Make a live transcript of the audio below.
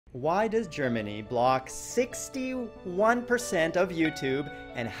Why does Germany block 61% of YouTube,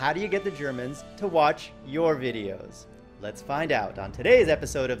 and how do you get the Germans to watch your videos? Let's find out on today's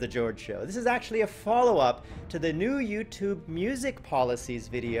episode of The George Show. This is actually a follow-up to the new YouTube music policies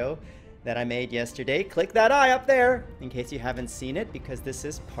video that I made yesterday. Click that eye up there in case you haven't seen it, because this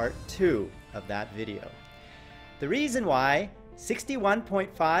is part 2 of that video. The reason why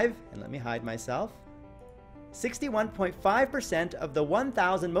 61.5, and let me hide myself, 61.5% of the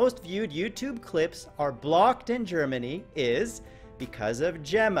 1,000 most viewed YouTube clips are blocked in Germany is because of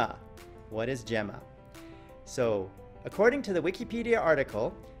GEMA. What is GEMA? So, according to the Wikipedia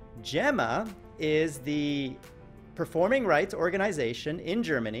article, GEMA is the performing rights organization in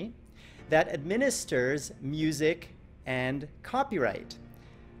Germany that administers music and copyright.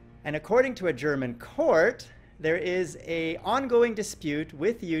 And according to a German court, there is an ongoing dispute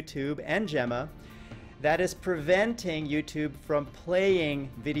with YouTube and GEMA that is preventing YouTube from playing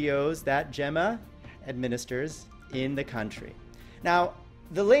videos that GEMA administers in the country. Now,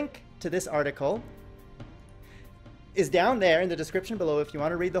 the link to this article is down there in the description below if you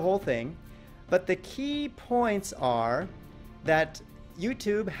want to read the whole thing. But the key points are that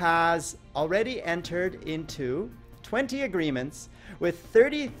YouTube has already entered into 20 agreements with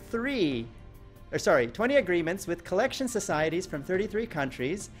 20 agreements with collection societies from 33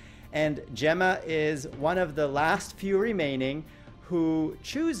 countries. And GEMA is one of the last few remaining who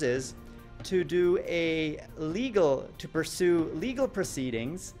chooses to pursue legal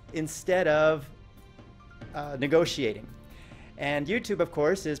proceedings instead of negotiating. And YouTube, of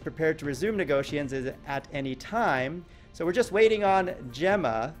course, is prepared to resume negotiations at any time. So we're just waiting on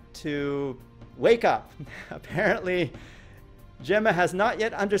GEMA to wake up. Apparently, GEMA has not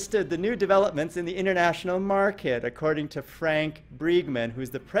yet understood the new developments in the international market, according to Frank Briegman,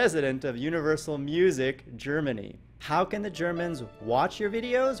 who's the president of Universal Music Germany. How can the Germans watch your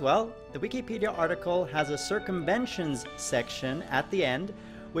videos? Well, the Wikipedia article has a circumventions section at the end,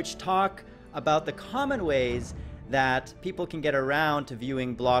 which talk about the common ways that people can get around to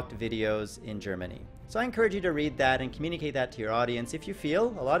viewing blocked videos in Germany. So I encourage you to read that and communicate that to your audience if you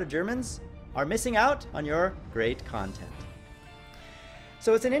feel a lot of Germans are missing out on your great content.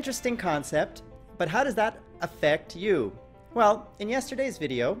 So it's an interesting concept, but how does that affect you? Well, in yesterday's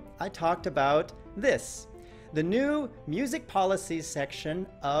video, I talked about this, the new music policies section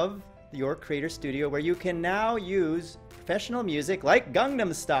of your Creator Studio, where you can now use professional music like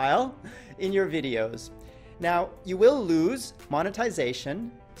Gangnam Style in your videos. Now, you will lose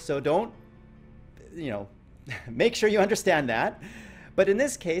monetization, so don't, make sure you understand that. But in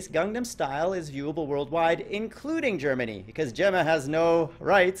this case, Gangnam Style is viewable worldwide, including Germany, because GEMA has no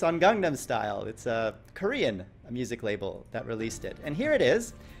rights on Gangnam Style. It's a Korean music label that released it. And here it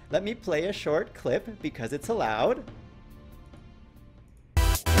is. Let me play a short clip because it's allowed.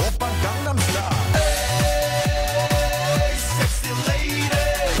 Gangnam Style. Hey, sexy lady.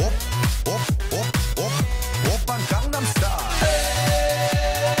 Gangnam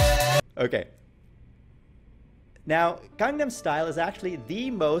Style. Okay. Now, Gangnam Style is actually the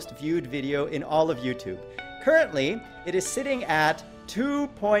most viewed video in all of YouTube. Currently, it is sitting at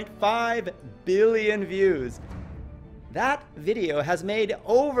 2.5 billion views. That video has made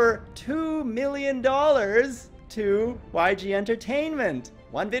over $2 million to YG Entertainment.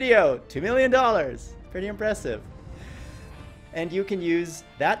 One video, $2 million. Pretty impressive. And you can use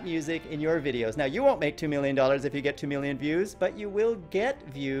that music in your videos. Now, you won't make $2 million if you get 2 million views, but you will get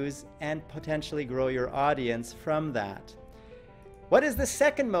views and potentially grow your audience from that. What is the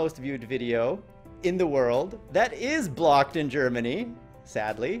second most viewed video in the world that is blocked in Germany,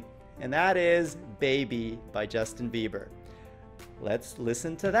 sadly? And that is Baby by Justin Bieber. Let's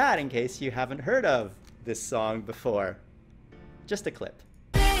listen to that in case you haven't heard of this song before. Just a clip.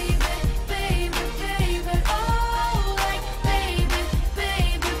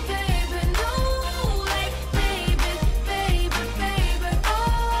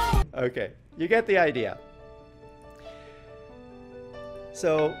 Okay, you get the idea.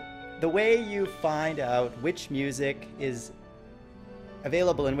 So the way you find out which music is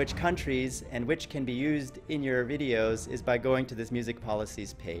available in which countries and which can be used in your videos is by going to this music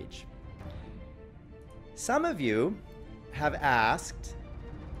policies page. Some of you have asked,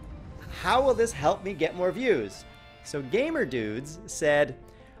 how will this help me get more views? So Gamer Dudes said,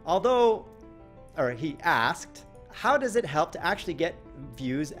 he asked, how does it help to actually get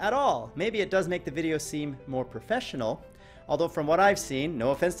views at all? Maybe it does make the video seem more professional, although from what I've seen,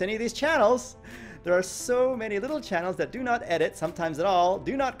 no offense to any of these channels, there are so many little channels that do not edit, sometimes at all,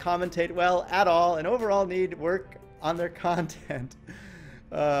 do not commentate well at all, and overall need work on their content.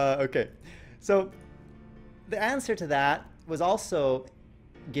 Okay, so the answer to that was also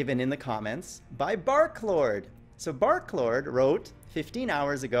given in the comments by Barclord. So Barclord wrote 15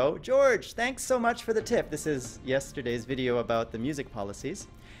 hours ago, "George, thanks so much for the tip." This is yesterday's video about the music policies.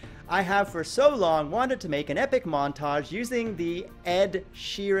 "I have for so long wanted to make an epic montage using the Ed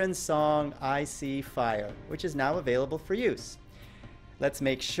Sheeran song I See Fire, which is now available for use. Let's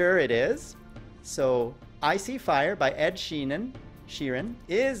make sure it is. So I See Fire by Ed Sheeran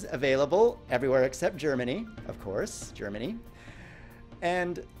is available everywhere except Germany, of course, Germany.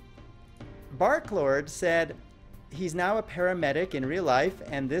 And Barclord said he's now a paramedic in real life,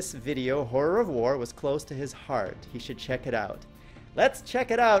 and this video, Horror of War, was close to his heart. He should check it out. Let's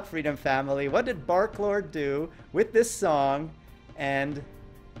check it out, Freedom Family. What did Barclord do with this song, and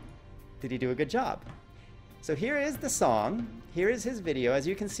did he do a good job? So here is the song. Here is his video. As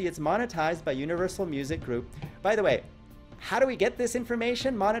you can see, it's monetized by Universal Music Group. By the way, how do we get this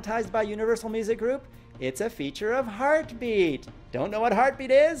information monetized by Universal Music Group? It's a feature of Heartbeat. Don't know what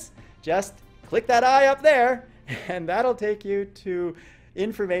Heartbeat is? Just click that eye up there, and that'll take you to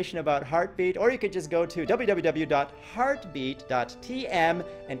information about Heartbeat, or you could just go to www.heartbeat.tm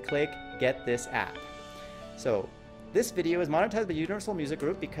and click Get This App. So this video is monetized by Universal Music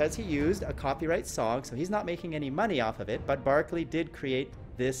Group because he used a copyright song, so he's not making any money off of it, but Barclay did create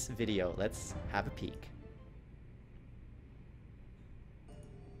this video. Let's have a peek.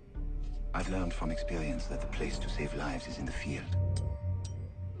 I've learned from experience that the place to save lives is in the field,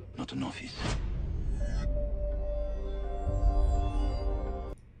 not an office.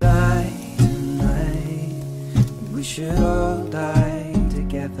 We should all die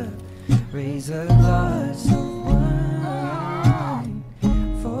together. Raise a glass of wine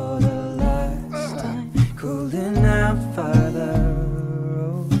for the last time. Cooling out farther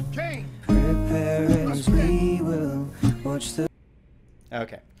road. Prepare as we will watch the.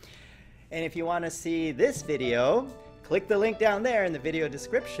 Okay. And if you want to see this video, click the link down there in the video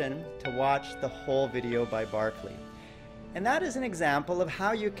description to watch the whole video by Barclay. And that is an example of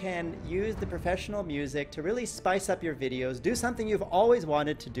how you can use the professional music to really spice up your videos, do something you've always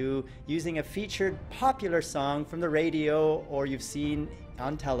wanted to do using a featured popular song from the radio or you've seen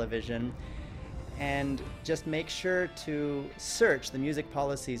on television, and just make sure to search the music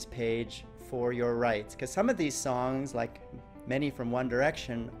policies page for your rights, because some of these songs, like many from One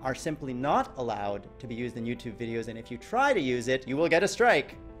Direction, are simply not allowed to be used in YouTube videos, and if you try to use it, you will get a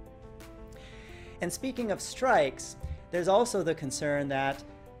strike. And speaking of strikes, there's also the concern that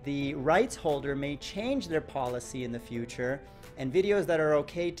the rights holder may change their policy in the future, and videos that are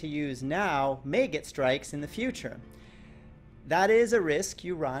okay to use now may get strikes in the future. That is a risk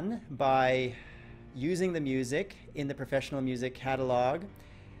you run by using the music in the professional music catalog.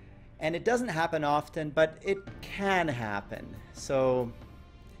 And it doesn't happen often, but it can happen. So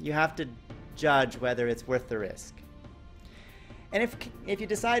you have to judge whether it's worth the risk. And if you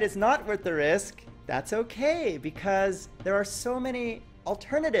decide it's not worth the risk, that's okay, because there are so many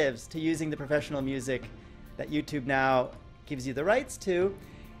alternatives to using the professional music that YouTube now gives you the rights to,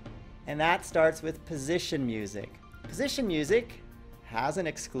 and that starts with position music. Position music has an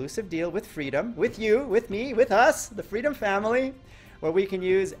exclusive deal with Freedom, with you, with me, with us, the Freedom family, where we can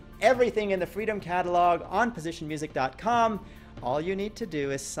use everything in the Freedom catalog on positionmusic.com. All you need to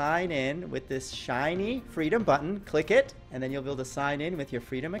do is sign in with this shiny Freedom button, click it, and then you'll be able to sign in with your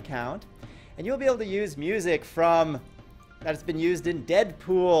Freedom account. And you'll be able to use music from that's been used in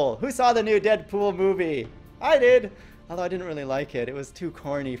Deadpool. Who saw the new Deadpool movie? I did, although I didn't really like it. It was too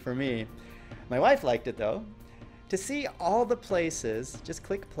corny for me. My wife liked it though. To see all the places, just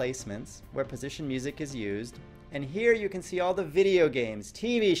click Placements, where position music is used. And here you can see all the video games,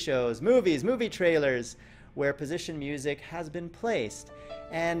 TV shows, movies, movie trailers, where position music has been placed.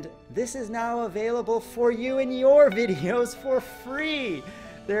 And this is now available for you in your videos for free.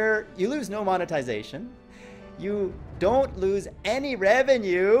 You lose no monetization. You don't lose any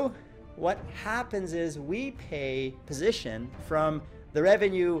revenue. What happens is we pay position from the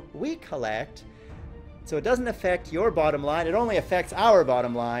revenue we collect. So it doesn't affect your bottom line. It only affects our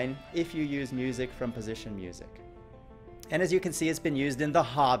bottom line if you use music from position music. And as you can see, it's been used in The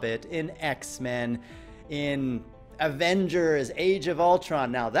Hobbit, in X-Men, in Avengers, Age of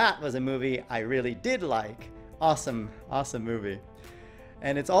Ultron. Now that was a movie I really did like. Awesome, awesome movie.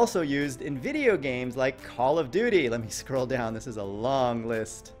 And it's also used in video games like Call of Duty. Let me scroll down. This is a long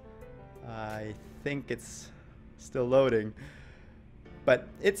list. I think it's still loading. But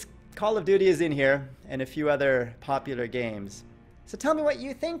Call of Duty is in here, and a few other popular games. So tell me what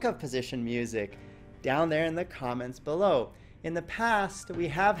you think of position music down there in the comments below. In the past, we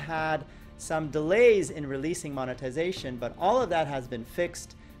have had some delays in releasing monetization, but all of that has been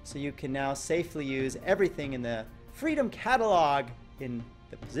fixed, so you can now safely use everything in the Freedom catalog in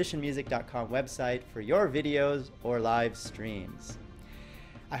the positionmusic.com website for your videos or live streams.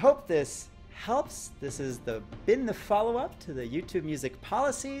 I hope this helps. This has been the follow-up to the YouTube music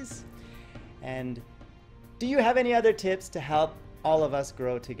policies. And do you have any other tips to help all of us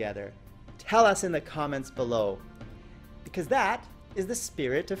grow together? Tell us in the comments below, because that is the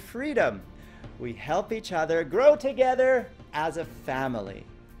spirit of freedom. We help each other grow together as a family.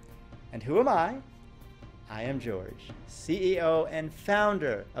 And who am I? I am George, CEO and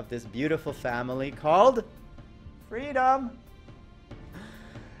founder of this beautiful family called Freedom.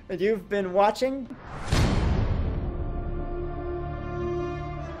 And you've been watching.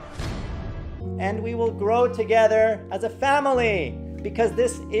 And we will grow together as a family, because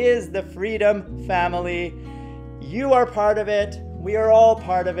this is the Freedom family. You are part of it, we are all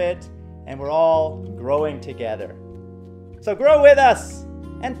part of it, and we're all growing together. So grow with us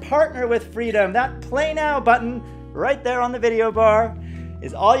and partner with Freedom. That Play Now button right there on the video bar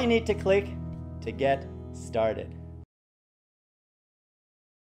is all you need to click to get started.